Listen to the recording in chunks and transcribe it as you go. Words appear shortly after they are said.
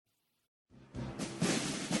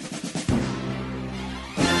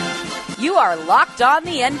You are Locked On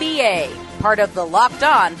the NBA, part of the Locked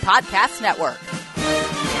On Podcast Network.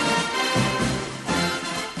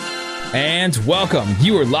 And welcome.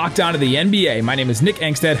 You are Locked On to the NBA. My name is Nick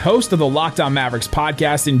Engstead, host of the Locked On Mavericks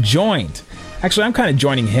podcast, and I'm kind of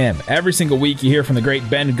joining him. Every single week you hear from the great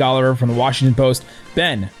Ben Golliver from the Washington Post.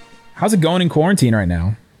 Ben, how's it going in quarantine right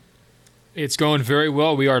now? It's going very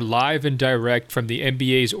well. We are live and direct from the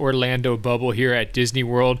NBA's Orlando bubble here at Disney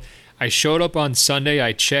World. I showed up on Sunday,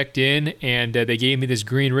 I checked in, and they gave me this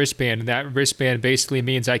green wristband. And that wristband basically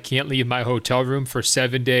means I can't leave my hotel room for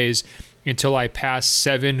 7 days until I pass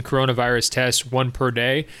 7 coronavirus tests, 1 per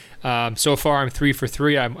day. So far, I'm 3 for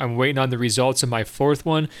 3. I'm waiting on the results of my 4th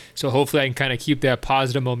one. So hopefully I can kind of keep that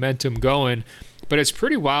positive momentum going. But it's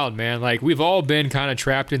pretty wild, man. Like, we've all been kind of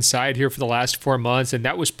trapped inside here for the last 4 months, and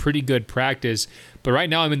that was pretty good practice. But right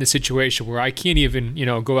now I'm in the situation where I can't even,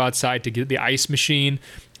 go outside to get the ice machine.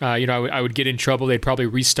 I would get in trouble. They'd probably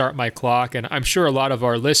restart my clock. And I'm sure a lot of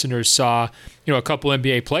our listeners saw, a couple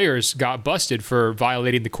NBA players got busted for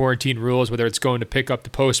violating the quarantine rules, whether it's going to pick up the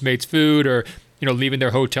Postmates food or, leaving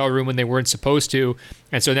their hotel room when they weren't supposed to.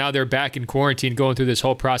 And so now they're back in quarantine, going through this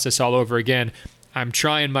whole process all over again. I'm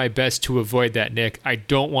trying my best to avoid that, Nick. I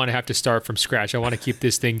don't want to have to start from scratch. I want to keep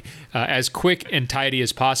this thing as quick and tidy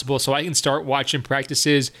as possible so I can start watching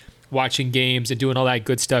practices, watching games, and doing all that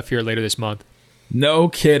good stuff here later this month. No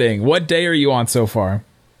kidding. What day are you on so far?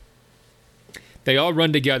 They all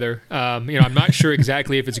run together. I'm not sure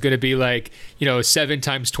exactly if it's going to be like, 7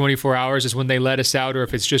 times 24 hours is when they let us out, or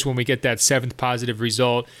if it's just when we get that 7th positive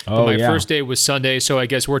result. But my first day was Sunday, so I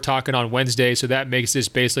guess we're talking on Wednesday, so that makes this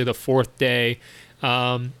basically the 4th day.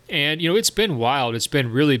 And it's been wild. It's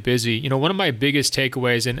been really busy. One of my biggest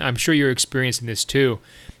takeaways, and I'm sure you're experiencing this too,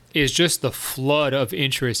 is just the flood of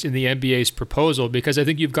interest in the NBA's proposal, because I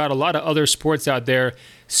think you've got a lot of other sports out there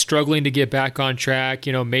struggling to get back on track.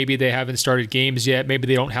 Maybe they haven't started games yet. Maybe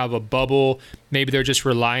they don't have a bubble. Maybe they're just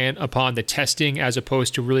reliant upon the testing as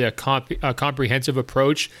opposed to really a comprehensive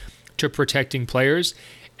approach to protecting players.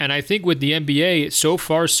 And I think with the NBA, so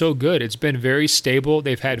far, so good. It's been very stable.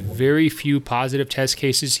 They've had very few positive test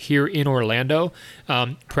cases here in Orlando.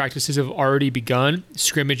 Practices have already begun.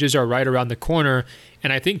 Scrimmages are right around the corner.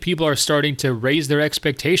 And I think people are starting to raise their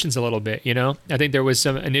expectations a little bit, I think there was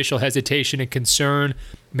some initial hesitation and concern.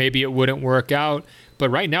 Maybe it wouldn't work out. But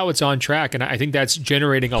right now it's on track, and I think that's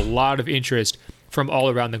generating a lot of interest from all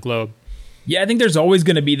around the globe. Yeah, I think there's always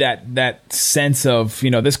going to be that sense of,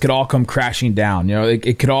 this could all come crashing down.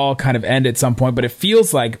 It could all kind of end at some point. But it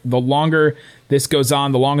feels like the longer this goes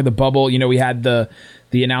on, the longer the bubble, we had the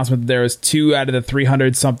announcement that there was 2 out of the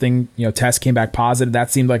 300-something, tests came back positive. That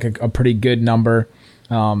seemed like a pretty good number.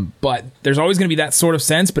 But there's always going to be that sort of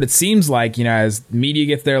sense. But it seems like, as media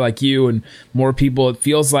gets there like you and more people, it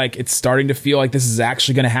feels like it's starting to feel like this is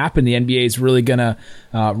actually going to happen. The NBA is really going to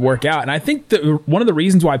work out. And I think that one of the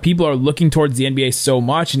reasons why people are looking towards the NBA so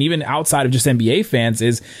much, and even outside of just NBA fans,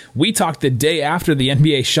 is we talked the day after the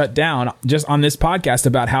NBA shut down just on this podcast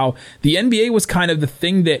about how the NBA was kind of the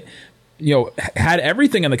thing that had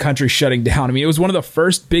everything in the country shutting down. I mean, it was one of the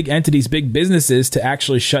first big entities, big businesses to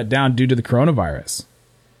actually shut down due to the coronavirus.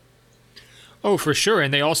 Oh, for sure.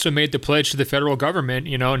 And they also made the pledge to the federal government,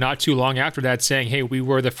 not too long after that, saying, hey, we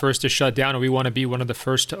were the first to shut down and we want to be one of the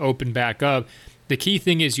first to open back up. The key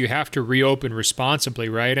thing is you have to reopen responsibly,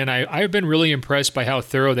 right? And I've been really impressed by how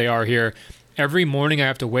thorough they are here. Every morning I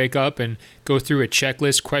have to wake up and go through a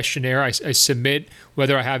checklist questionnaire. I submit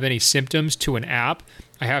whether I have any symptoms to an app.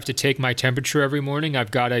 I have to take my temperature every morning.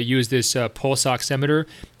 I've got to use this pulse oximeter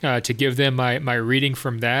to give them my reading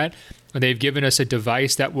from that. They've given us a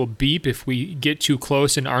device that will beep if we get too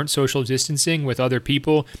close and aren't social distancing with other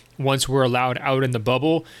people once we're allowed out in the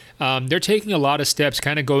bubble. They're taking a lot of steps,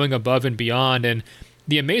 kind of going above and beyond. And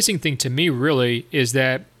the amazing thing to me really is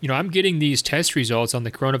that, I'm getting these test results on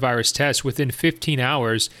the coronavirus test within 15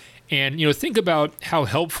 hours. And, think about how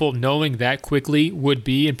helpful knowing that quickly would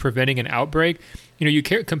be in preventing an outbreak. You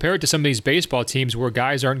compare it to some of these baseball teams where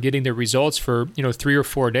guys aren't getting their results for, 3 or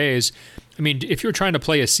 4 days. I mean, if you're trying to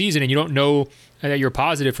play a season and you don't know that you're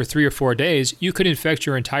positive for 3 or 4 days, you could infect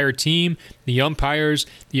your entire team, the umpires,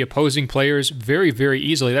 the opposing players very, very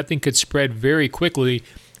easily. That thing could spread very quickly.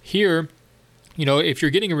 Here, if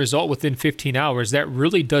you're getting a result within 15 hours, that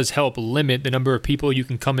really does help limit the number of people you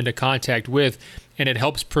can come into contact with, and it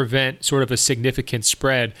helps prevent sort of a significant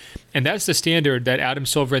spread. And that's the standard that Adam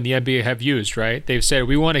Silver and the NBA have used, right? They've said,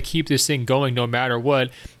 we want to keep this thing going no matter what,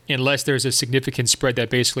 unless there's a significant spread that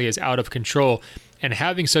basically is out of control. And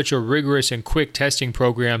having such a rigorous and quick testing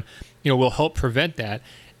program, will help prevent that.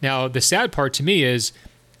 Now, the sad part to me is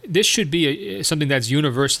this should be something that's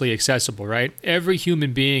universally accessible, right? Every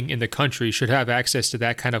human being in the country should have access to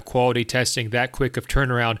that kind of quality testing, that quick of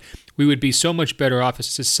turnaround. We would be so much better off as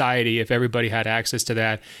a society if everybody had access to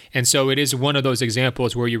that. And so it is one of those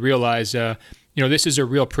examples where you realize, this is a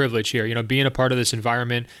real privilege here. Being a part of this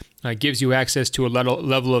environment gives you access to a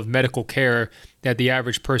level of medical care that the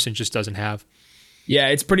average person just doesn't have. Yeah,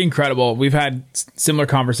 it's pretty incredible. We've had similar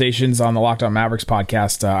conversations on the Locked On Mavericks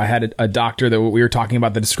podcast. I had a doctor that we were talking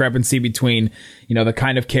about the discrepancy between, the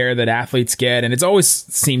kind of care that athletes get. And it's always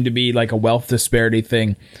seemed to be like a wealth disparity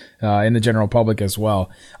thing in the general public as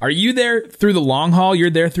well. Are you there through the long haul?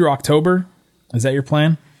 You're there through October? Is that your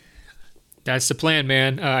plan? That's the plan,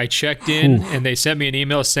 man. I checked in and they sent me an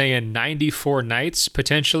email saying 94 nights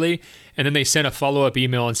potentially. And then they sent a follow-up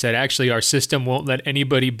email and said, actually, our system won't let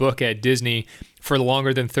anybody book at Disney for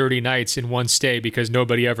longer than 30 nights in one stay because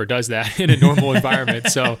nobody ever does that in a normal environment.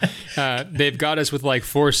 So they've got us with like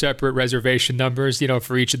 4 separate reservation numbers,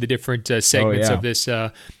 for each of the different segments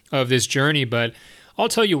of this journey. But I'll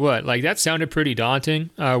tell you what, like that sounded pretty daunting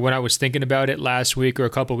when I was thinking about it last week or a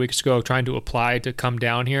couple of weeks ago, trying to apply to come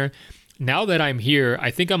down here. Now that I'm here,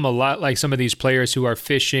 I think I'm a lot like some of these players who are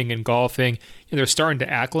fishing and golfing. They're starting to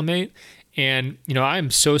acclimate. And,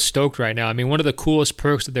 I'm so stoked right now. I mean, one of the coolest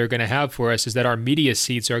perks that they're going to have for us is that our media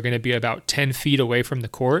seats are going to be about 10 feet away from the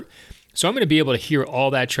court. So I'm going to be able to hear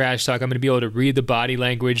all that trash talk. I'm going to be able to read the body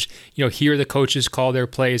language, hear the coaches call their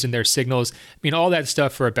plays and their signals. I mean, all that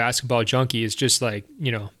stuff for a basketball junkie is just like,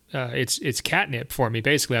 it's catnip for me,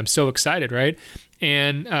 basically. I'm so excited, right?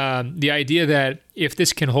 And the idea that if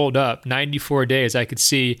this can hold up 94 days, I could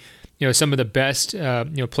see, some of the best,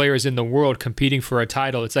 players in the world competing for a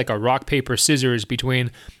title. It's like a rock, paper, scissors between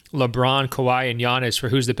LeBron, Kawhi, and Giannis for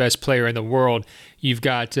who's the best player in the world. You've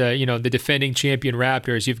got, the defending champion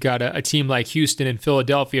Raptors. You've got a team like Houston and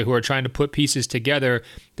Philadelphia who are trying to put pieces together.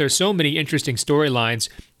 There's so many interesting storylines.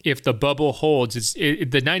 If the bubble holds,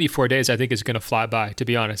 the 94 days, I think, is going to fly by, to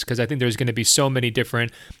be honest, because I think there's going to be so many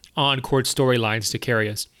different on-court storylines to carry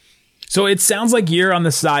us. So it sounds like you're on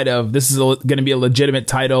the side of this is going to be a legitimate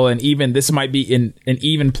title, and even this might be an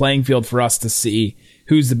even playing field for us to see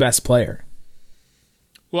who's the best player.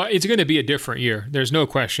 Well, it's going to be a different year. There's no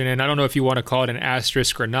question. And I don't know if you want to call it an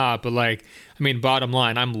asterisk or not, but bottom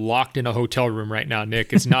line, I'm locked in a hotel room right now,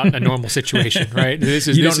 Nick. It's not a normal situation, right? This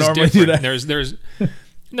is normally different. Do that. There's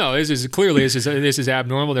no, this is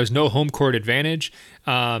abnormal. There's no home court advantage.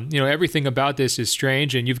 Everything about this is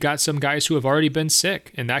strange, and you've got some guys who have already been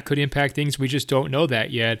sick, and that could impact things. We just don't know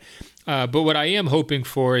that yet. But what I am hoping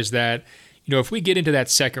for is that, if we get into that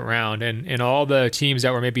second round and all the teams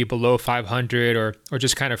that were maybe below 500 or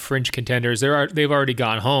just kind of fringe contenders, they've already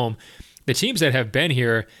gone home. The teams that have been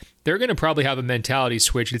here, they're going to probably have a mentality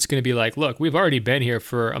switch. It's going to be like, look, we've already been here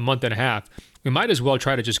for a month and a half. We might as well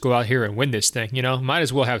try to just go out here and win this thing, might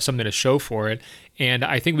as well have something to show for it. And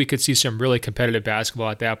I think we could see some really competitive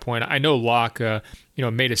basketball at that point. I know Locke,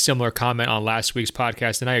 made a similar comment on last week's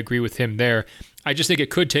podcast, and I agree with him there. I just think it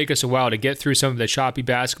could take us a while to get through some of the choppy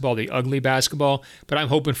basketball, the ugly basketball, but I'm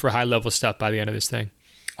hoping for high-level stuff by the end of this thing.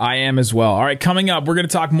 I am as well. All right, coming up, we're going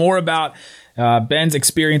to talk more about Ben's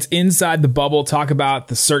experience inside the bubble, talk about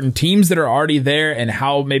the certain teams that are already there and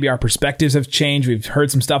how maybe our perspectives have changed. We've heard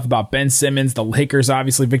some stuff about Ben Simmons, the Lakers,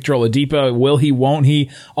 obviously, Victor Oladipo. Will he, won't he?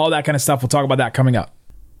 All that kind of stuff. We'll talk about that coming up.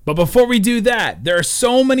 But before we do that, there are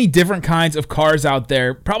so many different kinds of cars out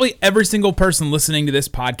there. Probably every single person listening to this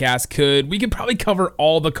podcast we could probably cover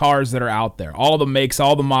all the cars that are out there, all the makes,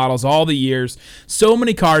 all the models, all the years. So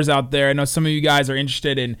many cars out there. I know some of you guys are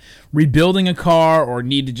interested in rebuilding a car or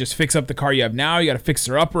need to just fix up the car you have now. You got a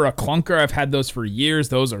fixer-upper, a clunker. I've had those for years.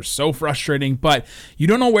 Those are so frustrating, but you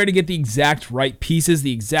don't know where to get the exact right pieces,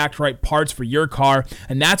 the exact right parts for your car,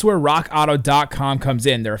 and that's where rockauto.com comes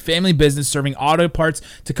in. They're a family business serving auto parts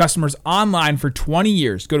to customers online for 20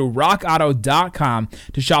 years. Go to rockauto.com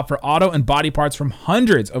to shop for auto and body parts from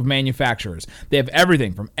hundreds of manufacturers. They have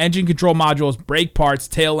everything from engine control modules, brake parts,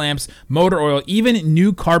 tail lamps, motor oil, even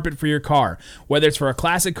new carpet for your car. Whether it's for a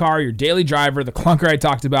classic car, your daily driver, the clunker I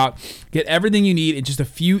talked about, get everything you need in just a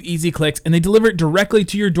few easy clicks, and they deliver it directly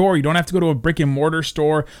to your door. You don't have to go to a brick and mortar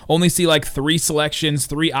store, only see like 3 selections,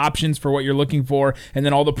 3 options for what you're looking for, and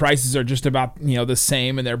then all the prices are just about the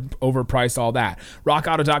same, and they're overpriced, all that.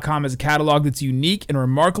 rockauto.com has a catalog that's unique and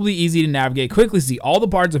remarkably easy to navigate. Quickly see all the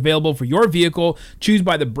parts available for your vehicle, choose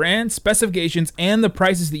by the brand, specifications, and the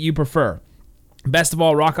prices that you prefer. Best of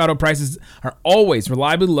all, Rock Auto prices are always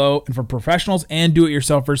reliably low, and for professionals and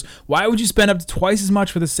do-it-yourselfers, why would you spend up to twice as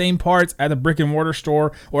much for the same parts at a brick-and-mortar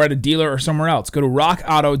store or at a dealer or somewhere else? Go to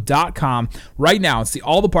rockauto.com right now and see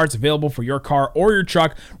all the parts available for your car or your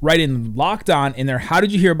truck. Write in Locked On in their How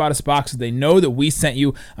Did You Hear About Us box so they know that we sent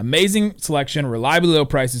you. Amazing selection, reliably low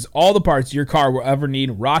prices, all the parts your car will ever need.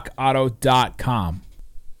 rockauto.com.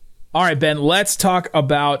 All right, Ben, let's talk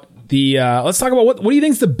about what do you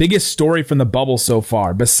think is the biggest story from the bubble so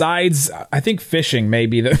far? Besides, I think fishing may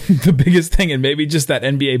be the biggest thing, and maybe just that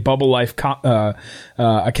NBA Bubble Life account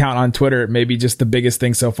on Twitter may be just the biggest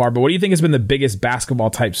thing so far. But what do you think has been the biggest basketball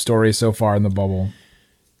type story so far in the bubble?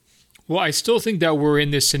 Well, I still think that we're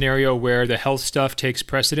in this scenario where the health stuff takes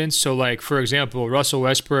precedence. So, like, for example, Russell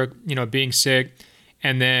Westbrook, being sick,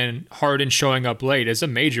 and then Harden showing up late is a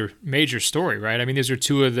major story, right? I mean, these are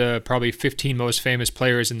two of the probably 15 most famous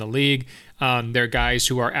players in the league. They're guys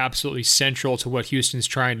who are absolutely central to what Houston's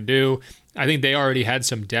trying to do. I think they already had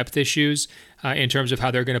some depth issues in terms of how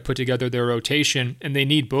they're going to put together their rotation, and they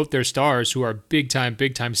need both their stars, who are big time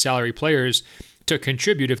salary players, to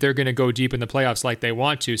contribute if they're going to go deep in the playoffs like they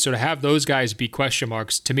want to. So to have those guys be question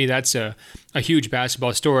marks, to me, that's a huge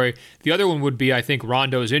basketball story. The other one would be, I think,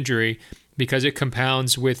 Rondo's injury, because it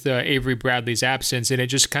compounds with Avery Bradley's absence, and it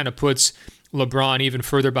just kind of puts LeBron even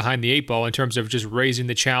further behind the eight ball in terms of just raising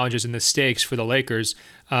the challenges and the stakes for the Lakers.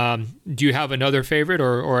 Do you have another favorite,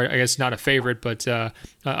 or I guess not a favorite, but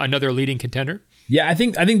another leading contender? Yeah, I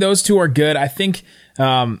think those two are good. I think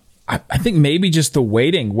maybe just the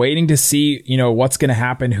waiting to see, what's going to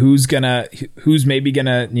happen, who's maybe going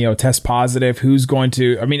to, test positive, who's going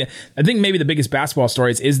to, I think maybe the biggest basketball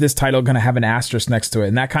story is this title going to have an asterisk next to it?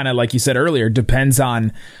 And that kind of, like you said earlier, depends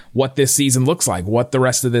on what this season looks like, what the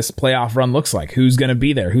rest of this playoff run looks like, who's going to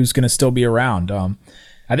be there, who's going to still be around.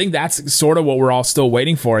 I think that's sort of what we're all still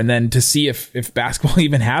waiting for. And then to see if basketball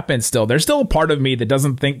even happens still. There's still a part of me that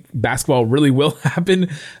doesn't think basketball really will happen.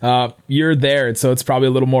 You're there, and so it's probably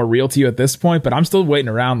a little more real to you at this point. But I'm still waiting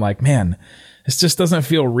around like, man, this just doesn't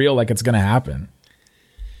feel real, like it's going to happen.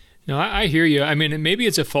 No, I hear you. I mean, maybe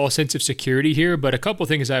it's a false sense of security here, but a couple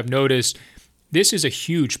things I've noticed. This is a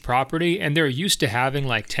huge property, and they're used to having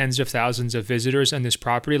like tens of thousands of visitors on this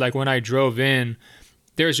property. Like when I drove in,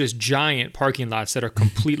 there's just giant parking lots that are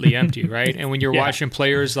completely empty, right? And when you're watching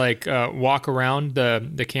players like walk around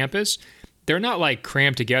the campus, they're not like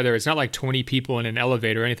crammed together. It's not like 20 people in an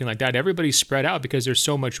elevator or anything like that. Everybody's spread out because there's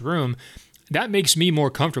so much room. That makes me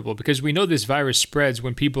more comfortable, because we know this virus spreads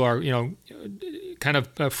when people are, kind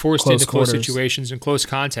of forced into close situations and close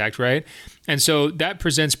contact, right? And so that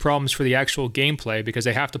presents problems for the actual gameplay, because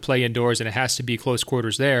they have to play indoors and it has to be close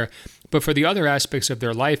quarters there. But for the other aspects of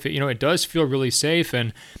their life, it does feel really safe.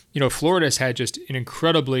 And, Florida's had just an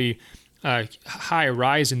incredibly high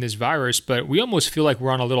rise in this virus, but we almost feel like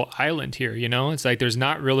we're on a little island here, It's like there's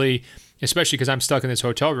not really, especially because I'm stuck in this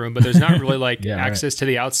hotel room, but there's not really like access to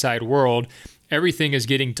the outside world. Everything is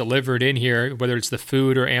getting delivered in here, whether it's the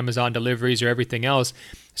food or Amazon deliveries or everything else.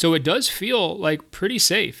 So it does feel like pretty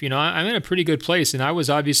safe. I'm in a pretty good place, and I was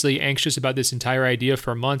obviously anxious about this entire idea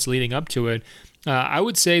for months leading up to it. I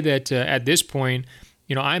would say that at this point,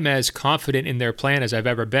 I'm as confident in their plan as I've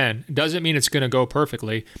ever been. Doesn't mean it's going to go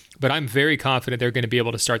perfectly, but I'm very confident they're going to be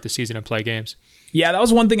able to start the season and play games. Yeah, that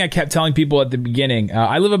was one thing I kept telling people at the beginning.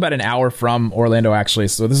 I live about an hour from Orlando, actually,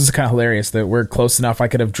 so this is kind of hilarious that we're close enough. I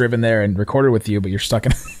could have driven there and recorded with you, but you're stuck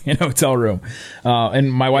in a hotel room.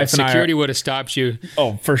 And my wife and I... Security would have stopped you.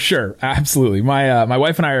 Oh, for sure. Absolutely. My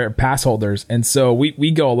wife and I are pass holders, and so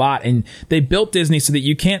we go a lot. And they built Disney so that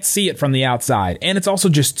you can't see it from the outside. And it's also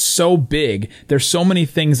just so big. There's so many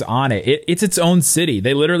things on it. It's its own city.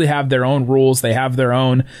 They literally have their own rules. They have their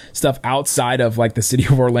own stuff outside of like the city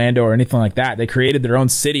of Orlando or anything like that. They created their own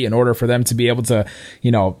city in order for them to be able to,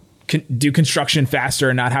 do construction faster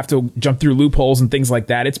and not have to jump through loopholes and things like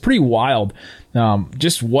that. It's pretty wild.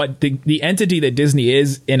 Just what the entity that Disney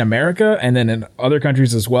is in America and then in other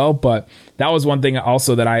countries as well. But that was one thing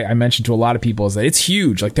also that I mentioned to a lot of people, is that it's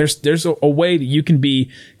huge. Like there's a way that you can be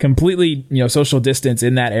completely, social distance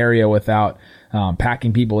in that area without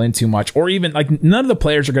packing people in too much, or even like none of the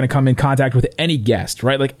players are going to come in contact with any guest,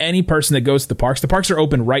 right? Like any person that goes to the parks are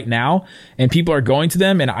open right now and people are going to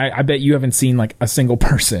them. And I bet you haven't seen like a single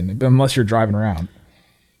person unless you're driving around.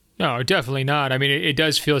 No, definitely not. I mean, it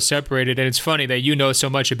does feel separated, and it's funny that you know so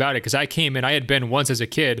much about it, because I came in, I had been once as a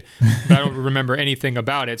kid, but I don't remember anything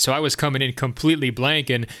about it. So I was coming in completely blank,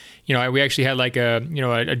 and we actually had like a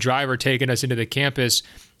driver taking us into the campus.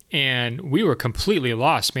 And we were completely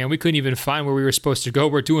lost, man. We couldn't even find where we were supposed to go.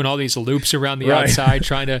 We're doing all these loops around the outside,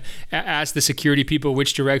 trying to ask the security people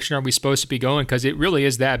which direction are we supposed to be going, because it really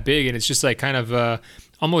is that big, and it's just like kind of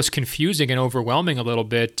almost confusing and overwhelming a little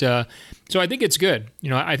bit. So I think it's good.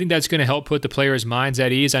 I think that's going to help put the players' minds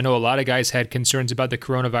at ease. I know a lot of guys had concerns about the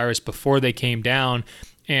coronavirus before they came down,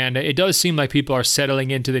 and it does seem like people are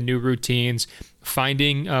settling into the new routines,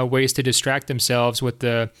 finding ways to distract themselves with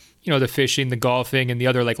the fishing, the golfing, and the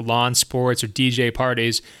other like lawn sports or DJ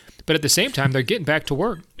parties. But at the same time, they're getting back to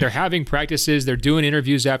work. They're having practices. They're doing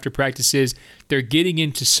interviews after practices. They're getting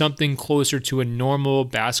into something closer to a normal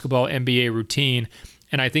basketball NBA routine.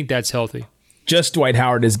 And I think that's healthy. Just Dwight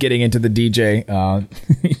Howard is getting into the DJ,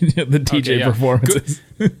 the DJ performances.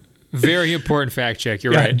 Very important fact check.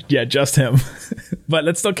 You're right. Yeah, just him. But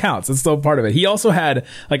that still counts. It's still part of it. He also had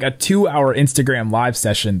like a 2-hour Instagram live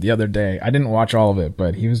session the other day. I didn't watch all of it,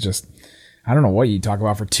 but he was just, I don't know what you talk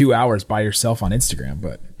about for 2 hours by yourself on Instagram,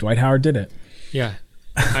 but Dwight Howard did it. Yeah.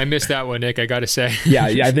 I missed that one, Nick. I got to say. Yeah.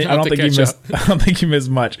 I don't think you missed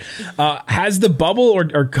much. Has the bubble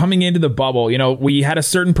or coming into the bubble, we had a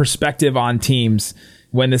certain perspective on teams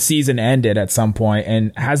when the season ended at some point,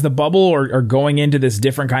 and has the bubble or going into this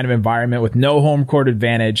different kind of environment with no home court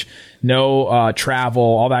advantage, no travel,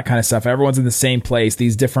 all that kind of stuff, everyone's in the same place,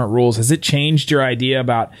 these different rules, has it changed your idea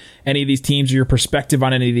about any of these teams or your perspective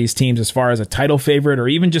on any of these teams as far as a title favorite or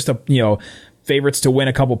even just favorites to win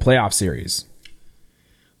a couple playoff series?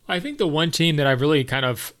 I think the one team that I've really kind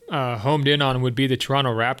of homed in on would be the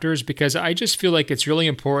Toronto Raptors, because I just feel like it's really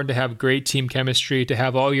important to have great team chemistry, to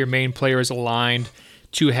have all your main players aligned,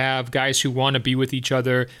 to have guys who want to be with each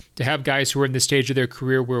other, to have guys who are in the stage of their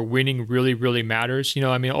career where winning really, really matters.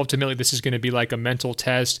 Ultimately, this is going to be like a mental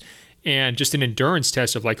test and just an endurance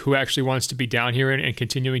test of like who actually wants to be down here and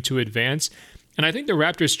continuing to advance. And I think the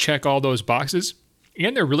Raptors check all those boxes,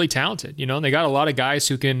 and they're really talented. They got a lot of guys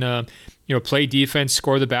who can, play defense,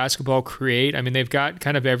 score the basketball, create. I mean, they've got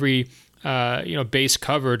kind of every base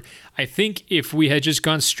covered. I think if we had just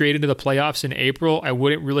gone straight into the playoffs in April, I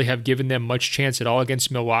wouldn't really have given them much chance at all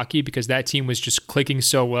against Milwaukee, because that team was just clicking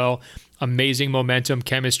so well, amazing momentum,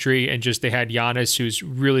 chemistry, and just they had Giannis, who's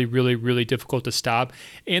really, really, really difficult to stop,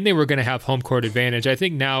 and they were going to have home court advantage. I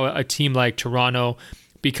think now a team like Toronto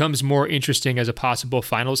becomes more interesting as a possible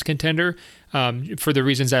finals contender for the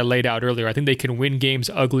reasons I laid out earlier. I think they can win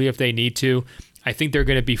games ugly if they need to. I think they're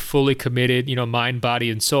going to be fully committed, mind,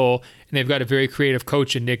 body, and soul. And they've got a very creative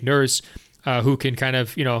coach in Nick Nurse who can kind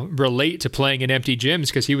of, relate to playing in empty gyms,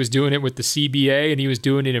 because he was doing it with the CBA and he was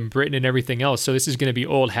doing it in Britain and everything else. So this is going to be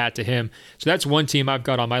old hat to him. So that's one team I've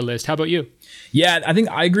got on my list. How about you? Yeah, I think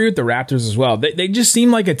I agree with the Raptors as well. They just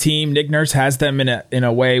seem like a team. Nick Nurse has them in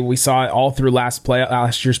a way. We saw it all through last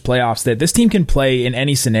year's playoffs, that this team can play in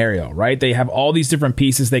any scenario, right? They have all these different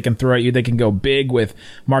pieces they can throw at you. They can go big with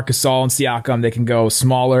Marc Gasol and Siakam. They can go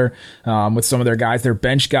smaller with some of their guys. Their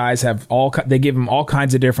bench guys they give them all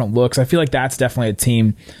kinds of different looks. I feel like that's definitely a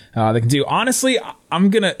team that can do. Honestly,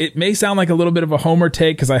 it may sound like a little bit of a homer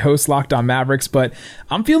take because I host Locked On Mavericks, but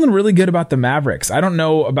I'm feeling really good about the Mavericks. I don't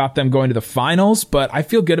know about them going to the finals, but I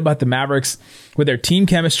feel good about the Mavericks with their team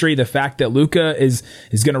chemistry, the fact that Luka is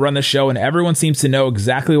going to run the show and everyone seems to know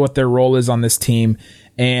exactly what their role is on this team.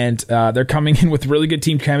 And they're coming in with really good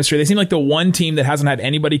team chemistry. They seem like the one team that hasn't had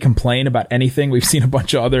anybody complain about anything. We've seen a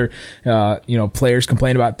bunch of other, players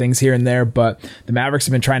complain about things here and there, but the Mavericks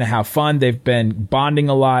have been trying to have fun. They've been bonding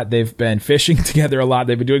a lot. They've been fishing together a lot.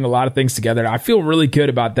 They've been doing a lot of things together. I feel really good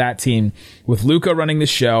about that team with Luka running the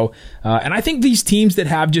show. And I think these teams that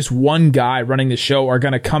have just one guy running the show are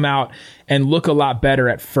going to come out and look a lot better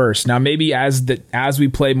at first. Now, maybe as we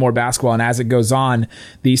play more basketball and as it goes on,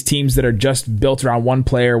 these teams that are just built around one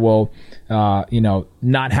player will,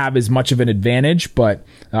 not have as much of an advantage. But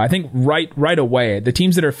I think right away, the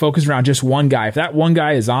teams that are focused around just one guy, if that one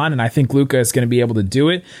guy is on, and I think Luka is going to be able to do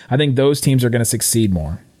it, I think those teams are going to succeed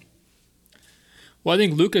more. Well, I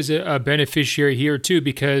think Luka's a beneficiary here too,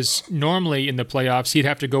 because normally in the playoffs, he'd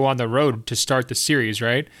have to go on the road to start the series,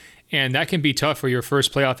 right? And that can be tough for your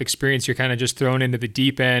first playoff experience. You're kind of just thrown into the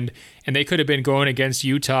deep end. And they could have been going against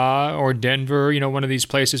Utah or Denver, one of these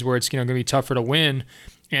places where it's going to be tougher to win.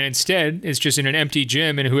 And instead, it's just in an empty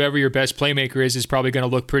gym, and whoever your best playmaker is probably going to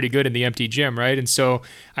look pretty good in the empty gym, right? And so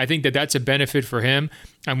I think that's a benefit for him.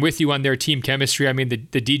 I'm with you on their team chemistry. I mean, the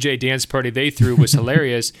DJ dance party they threw was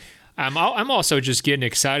hilarious. I'm also just getting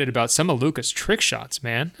excited about some of Luka's trick shots,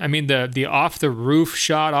 man. I mean, the off the roof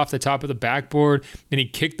shot off the top of the backboard, then he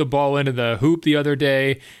kicked the ball into the hoop the other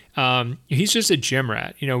day. He's just a gym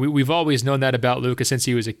rat. We've always known that about Luka since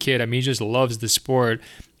he was a kid. I mean, he just loves the sport.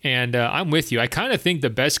 And I'm with you. I kind of think the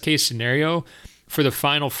best case scenario for the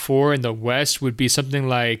Final Four in the West would be something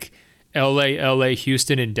like LA,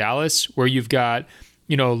 Houston, and Dallas, where you've got,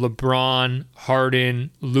 LeBron,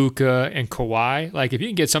 Harden, Luka, and Kawhi. Like, if you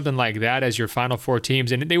can get something like that as your Final Four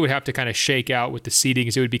teams, and they would have to kind of shake out with the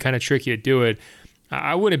seedings, it would be kind of tricky to do it.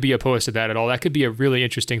 I wouldn't be opposed to that at all. That could be a really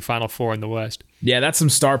interesting Final Four in the West. Yeah, that's some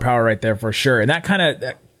star power right there for sure. And that's kind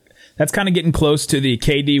of getting close to the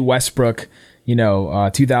KD Westbrook,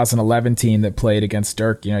 2011 team that played against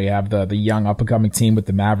Dirk. You have the young up-and-coming team with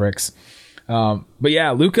the Mavericks. But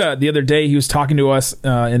yeah, Luka, the other day, he was talking to us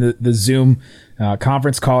in the Zoom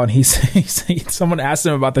conference call, and someone asked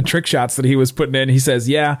him about the trick shots that he was putting in. He says,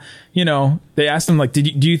 yeah, they asked him, like, do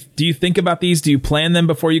you think about these? Do you plan them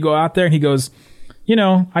before you go out there? And he goes,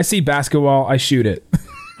 I see basketball, I shoot it.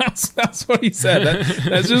 That's what he said.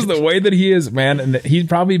 That's just the way that he is, man. And he's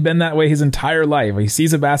probably been that way his entire life. He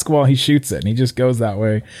sees a basketball, he shoots it, and he just goes that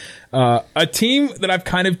way. A team that I've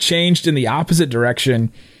kind of changed in the opposite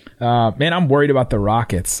direction. Man, I'm worried about the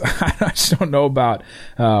Rockets. I just don't know about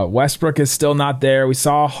Westbrook is still not there. We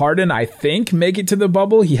saw Harden, I think, make it to the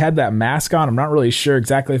bubble. He had that mask on. I'm not really sure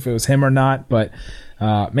exactly if it was him or not, but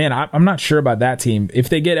man, I'm not sure about that team. If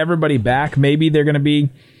they get everybody back, maybe they're going to be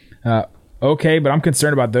okay, but I'm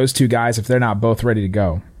concerned about those two guys if they're not both ready to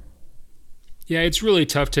go. Yeah, it's really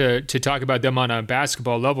tough to talk about them on a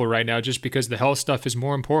basketball level right now just because the health stuff is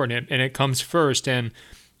more important and it comes first. And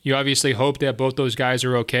you obviously hope that both those guys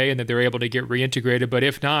are okay and that they're able to get reintegrated. But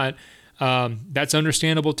if not, that's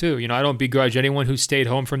understandable too. I don't begrudge anyone who stayed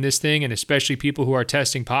home from this thing, and especially people who are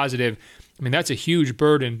testing positive. I mean, that's a huge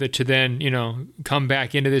burden to then, come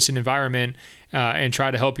back into this environment and try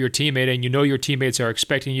to help your teammate. And your teammates are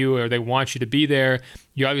expecting you or they want you to be there.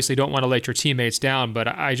 You obviously don't want to let your teammates down, but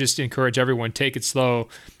I just encourage everyone, take it slow.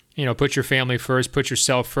 Put your family first, put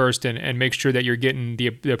yourself first, and make sure that you're getting the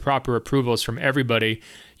proper approvals from everybody.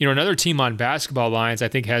 Another team on basketball lines I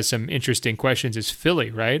think has some interesting questions is Philly,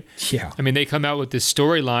 right? Yeah. I mean, they come out with this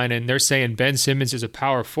storyline and they're saying Ben Simmons is a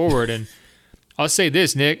power forward. And I'll say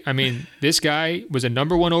this, Nick. I mean, this guy was a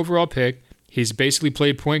number 1 overall pick. He's basically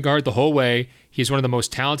played point guard the whole way. He's one of the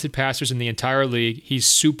most talented passers in the entire league. He's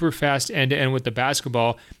super fast end-to-end with the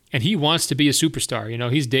basketball, and he wants to be a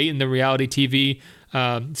superstar. He's dating the reality TV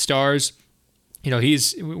stars.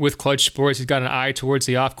 He's with Clutch Sports. He's got an eye towards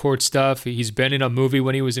the off-court stuff. He's been in a movie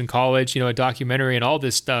when he was in college, a documentary and all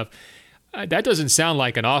this stuff. That doesn't sound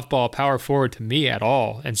like an off-ball power forward to me at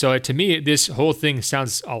all. And so to me, this whole thing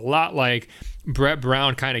sounds a lot like Brett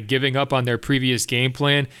Brown kind of giving up on their previous game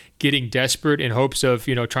plan, getting desperate in hopes of,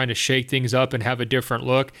 trying to shake things up and have a different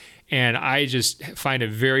look. And I just find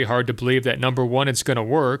it very hard to believe that, number 1, it's going to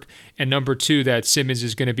work, and number 2, that Simmons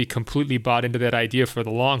is going to be completely bought into that idea for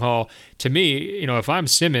the long haul. To me, if I'm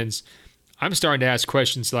Simmons, I'm starting to ask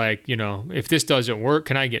questions like, if this doesn't work,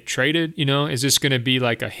 can I get traded? Is this going to be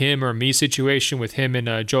like a him or me situation with him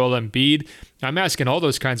and Joel Embiid? I'm asking all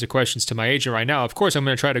those kinds of questions to my agent right now. Of course, I'm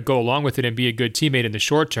going to try to go along with it and be a good teammate in the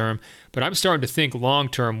short term, but I'm starting to think long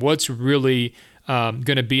term, what's really going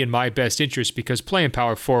to be in my best interest, because playing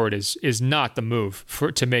power forward is not the move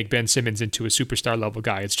to make Ben Simmons into a superstar level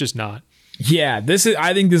guy. It's just not. Yeah,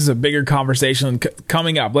 I think this is a bigger conversation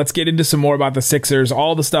coming up. Let's get into some more about the Sixers,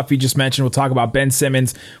 all the stuff you just mentioned. We'll talk about Ben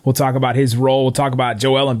Simmons. We'll talk about his role. We'll talk about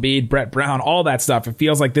Joel Embiid, Brett Brown, all that stuff. It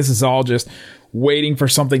feels like this is all just waiting for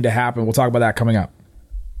something to happen. We'll talk about that coming up.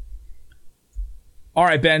 All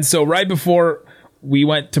right, Ben. So right before we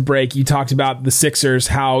went to break, you talked about the Sixers,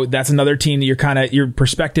 how that's another team that your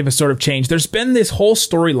perspective has sort of changed. There's been this whole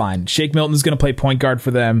storyline. Shake Milton is going to play point guard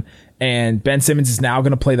for them, and Ben Simmons is now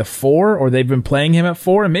going to play the 4, or they've been playing him at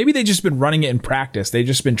 4, and maybe they've just been running it in practice. They've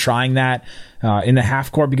just been trying that in the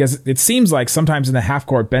half court, because it seems like sometimes in the half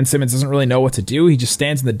court, Ben Simmons doesn't really know what to do. He just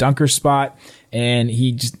stands in the dunker spot, and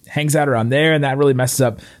he just hangs out around there, and that really messes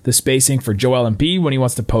up the spacing for Joel Embiid when he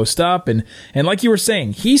wants to post up. And like you were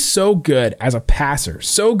saying, he's so good as a passer,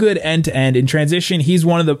 so good end to end in transition. He's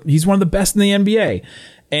one of the best in the NBA,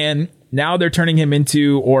 and now they're turning him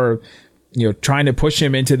into, or trying to push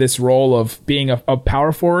him into this role of being a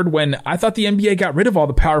power forward, when I thought the NBA got rid of all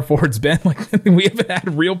the power forwards, Ben. Like, we haven't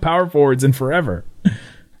had real power forwards in forever.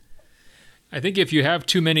 I think if you have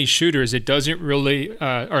too many shooters, it doesn't really,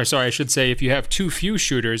 if you have too few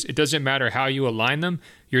shooters, it doesn't matter how you align them,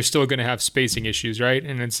 you're still going to have spacing issues, right?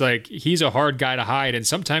 And it's like, he's a hard guy to hide. And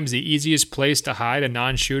sometimes the easiest place to hide a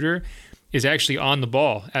non-shooter is actually on the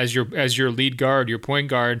ball as your lead guard, your point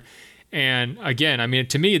guard. And again, I mean,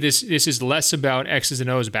 to me, this is less about X's and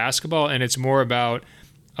O's basketball, and it's more about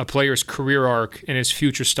a player's career arc and his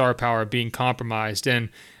future star power being compromised. And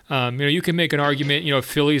you can make an argument.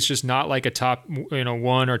 Philly is just not like a top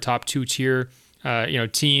 1 or top 2 tier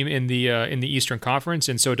team in the Eastern Conference,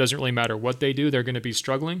 and so it doesn't really matter what they do; they're going to be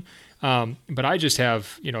struggling. But I just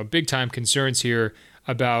have big time concerns here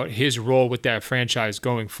about his role with that franchise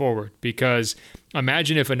going forward. Because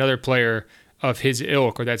imagine if another player of his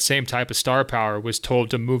ilk or that same type of star power was told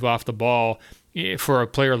to move off the ball for a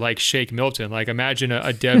player like Shake Milton. Like imagine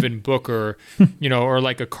a Devin Booker, or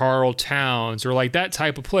like a Karl Towns, or like that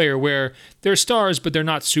type of player where they're stars, but they're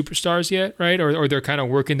not superstars yet, right? Or they're kind of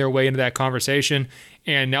working their way into that conversation.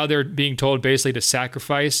 And now they're being told basically to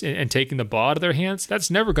sacrifice and taking the ball out of their hands. That's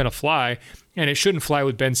never going to fly. And it shouldn't fly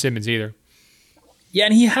with Ben Simmons either. Yeah,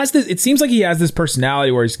 and he has this, it seems like he has this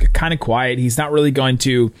personality where he's kind of quiet. He's not really going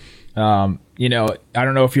to, I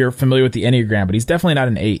don't know if you're familiar with the Enneagram, but he's definitely not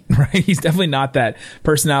an 8, right? He's definitely not that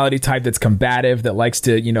personality type that's combative, that likes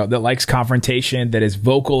to, that likes confrontation, that is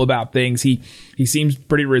vocal about things. He seems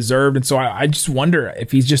pretty reserved. And so I just wonder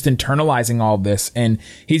if he's just internalizing all of this, and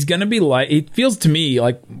he's going to be like, it feels to me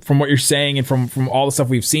like from what you're saying and from all the stuff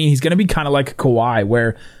we've seen, he's going to be kind of like Kawhi,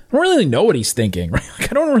 where I don't really know what he's thinking, right?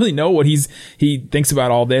 Like, I don't really know what he thinks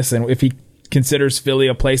about all this, and if he considers Philly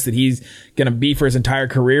a place that he's going to be for his entire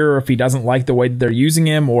career, or if he doesn't like the way that they're using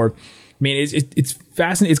him. Or, I mean, it's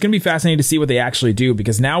fascinating. It's going to be fascinating to see what they actually do,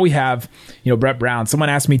 because now we have, Brett Brown. Someone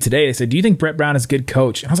asked me today, they said, do you think Brett Brown is a good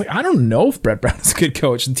coach? And I was like, I don't know if Brett Brown is a good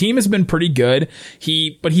coach. The team has been pretty good.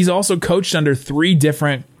 But he's also coached under 3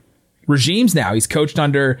 different regimes now. He's coached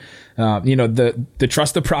under, the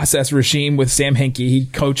trust the process regime with Sam Hinkie. He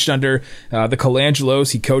coached under the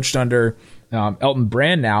Colangelos. He coached under Elton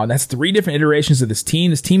Brand now, and that's 3 different iterations of this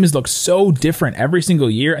team. This team has looked so different every single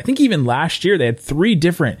year. I think even last year they had 3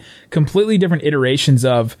 completely different iterations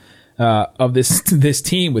of this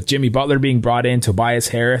team, with Jimmy Butler being brought in, Tobias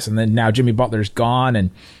Harris, and then now Jimmy Butler's gone, and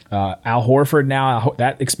Al Horford now.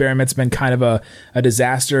 That experiment's been kind of a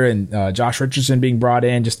disaster, and Josh Richardson being brought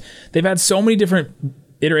in. Just, they've had so many different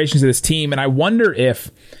iterations of this team, and I wonder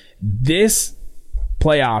if this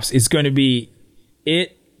playoffs is going to be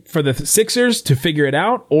it for the Sixers to figure it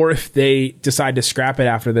out, or if they decide to scrap it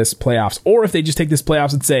after this playoffs, or if they just take this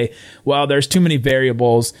playoffs and say, well, there's too many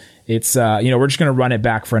variables. It's, we're just going to run it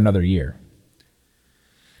back for another year.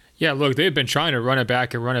 Yeah, look, they've been trying to run it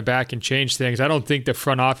back and change things. I don't think the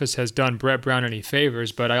front office has done Brett Brown any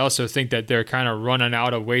favors, but I also think that they're kind of running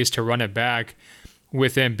out of ways to run it back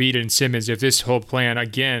with Embiid and Simmons if this whole plan,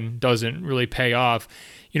 again, doesn't really pay off.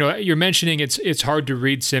 You're mentioning it's hard to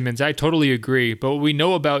read Simmons. I totally agree. But what we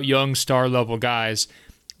know about young star level guys,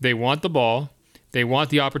 they want the ball, they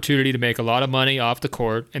want the opportunity to make a lot of money off the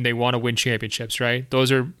court, and they want to win championships, right?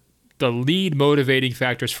 Those are the lead motivating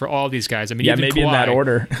factors for all these guys. I mean, even maybe Kawhi, in that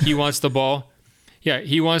order. He wants the ball. Yeah,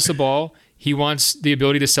 he wants the ball. He wants the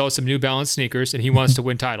ability to sell some New Balance sneakers, and he wants to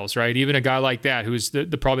win titles, right? Even a guy like that, who's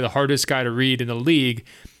probably the hardest guy to read in the league,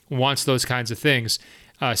 wants those kinds of things.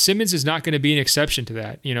 Simmons is not going to be an exception to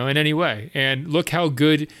that, in any way. And look how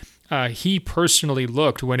good he personally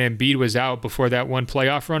looked when Embiid was out before that one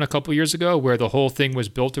playoff run a couple years ago, where the whole thing was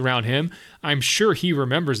built around him. I'm sure he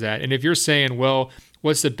remembers that. And if you're saying, well,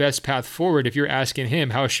 what's the best path forward? If you're asking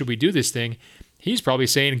him, how should we do this thing? He's probably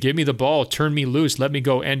saying, give me the ball, turn me loose, let me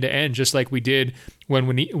go end to end, just like we did when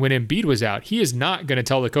Embiid was out. He is not going to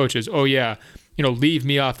tell the coaches, oh yeah, leave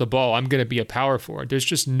me off the ball. I'm going to be a power forward. There's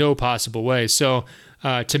just no possible way. So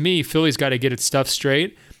to me, Philly's got to get its stuff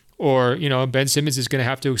straight, or Ben Simmons is going to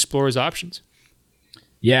have to explore his options.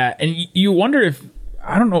 Yeah, and you wonder if,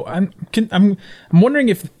 I don't know, I'm wondering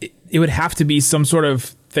if it would have to be some sort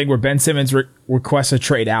of thing where Ben Simmons requests a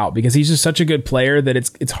trade out, because he's just such a good player that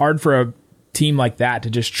it's hard for a team like that to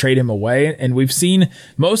just trade him away. And we've seen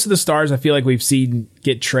most of the stars I feel like we've seen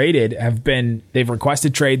get traded they've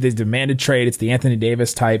requested trade, they've demanded trade. It's the Anthony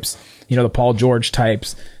Davis types, the Paul George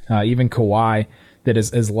types, even Kawhi that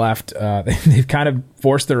has left. They've kind of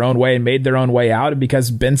forced their own way and made their own way out. And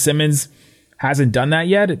because Ben Simmons hasn't done that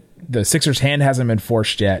yet, the Sixers' hand hasn't been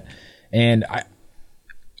forced yet. And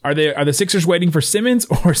are the Sixers waiting for Simmons,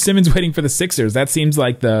 or Simmons waiting for the Sixers? That seems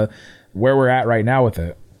like where we're at right now with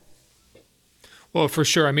it. Well, for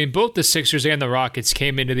sure. I mean, both the Sixers and the Rockets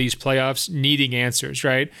came into these playoffs needing answers,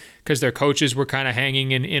 right? Because their coaches were kind of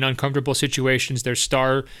hanging in uncomfortable situations. Their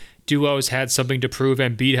star duos had something to prove.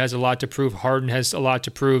 Embiid has a lot to prove. Harden has a lot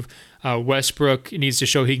to prove. Westbrook needs to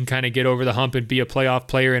show he can kind of get over the hump and be a playoff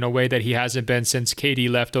player in a way that he hasn't been since KD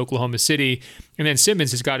left Oklahoma City. And then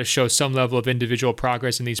Simmons has got to show some level of individual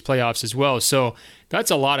progress in these playoffs as well. So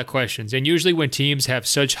that's a lot of questions. And usually when teams have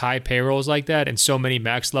such high payrolls like that and so many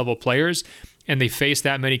max level players, and they face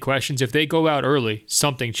that many questions, if they go out early,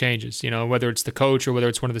 something changes. Whether it's the coach or whether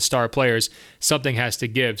it's one of the star players, something has to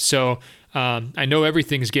give. So I know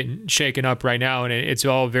everything's getting shaken up right now, and it's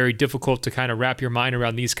all very difficult to kind of wrap your mind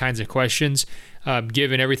around these kinds of questions,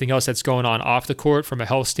 given everything else that's going on off the court from a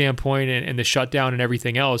health standpoint and the shutdown and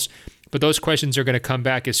everything else. But those questions are going to come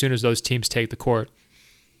back as soon as those teams take the court.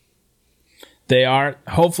 They are.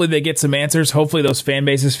 Hopefully they get some answers. Hopefully those fan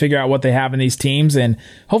bases figure out what they have in these teams, and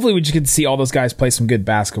hopefully we just get to see all those guys play some good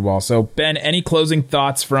basketball. So, Ben, any closing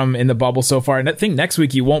thoughts from in the bubble so far? And I think next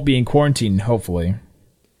week you won't be in quarantine, hopefully.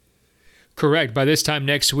 Correct. By this time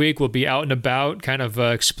next week, we'll be out and about, kind of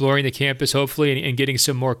exploring the campus, hopefully, and getting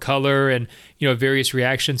some more color and various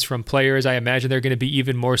reactions from players. I imagine they're going to be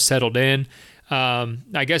even more settled in.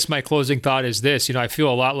 I guess my closing thought is this. I feel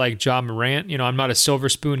a lot like John Morant. I'm not a silver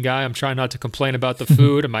spoon guy. I'm trying not to complain about the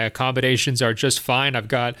food, and my accommodations are just fine. I've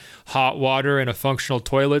got hot water and a functional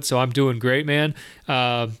toilet, so I'm doing great, man.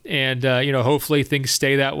 Hopefully things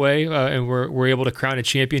stay that way, and we're able to crown a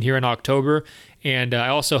champion here in October. And I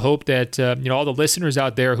also hope that all the listeners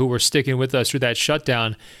out there who were sticking with us through that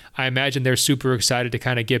shutdown, I imagine they're super excited to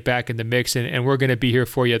kind of get back in the mix, and we're going to be here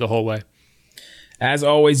for you the whole way. As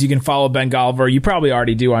always, you can follow Ben Golliver. You probably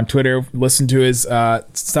already do on Twitter. Listen to his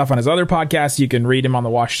stuff on his other podcasts. You can read him on the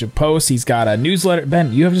Washington Post. He's got a newsletter.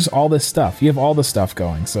 Ben, you have just all this stuff. You have all the stuff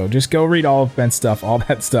going. So just go read all of Ben's stuff, all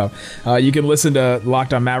that stuff. You can listen to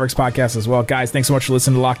Locked On Mavericks podcast as well. Guys, thanks so much for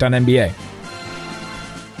listening to Locked On NBA.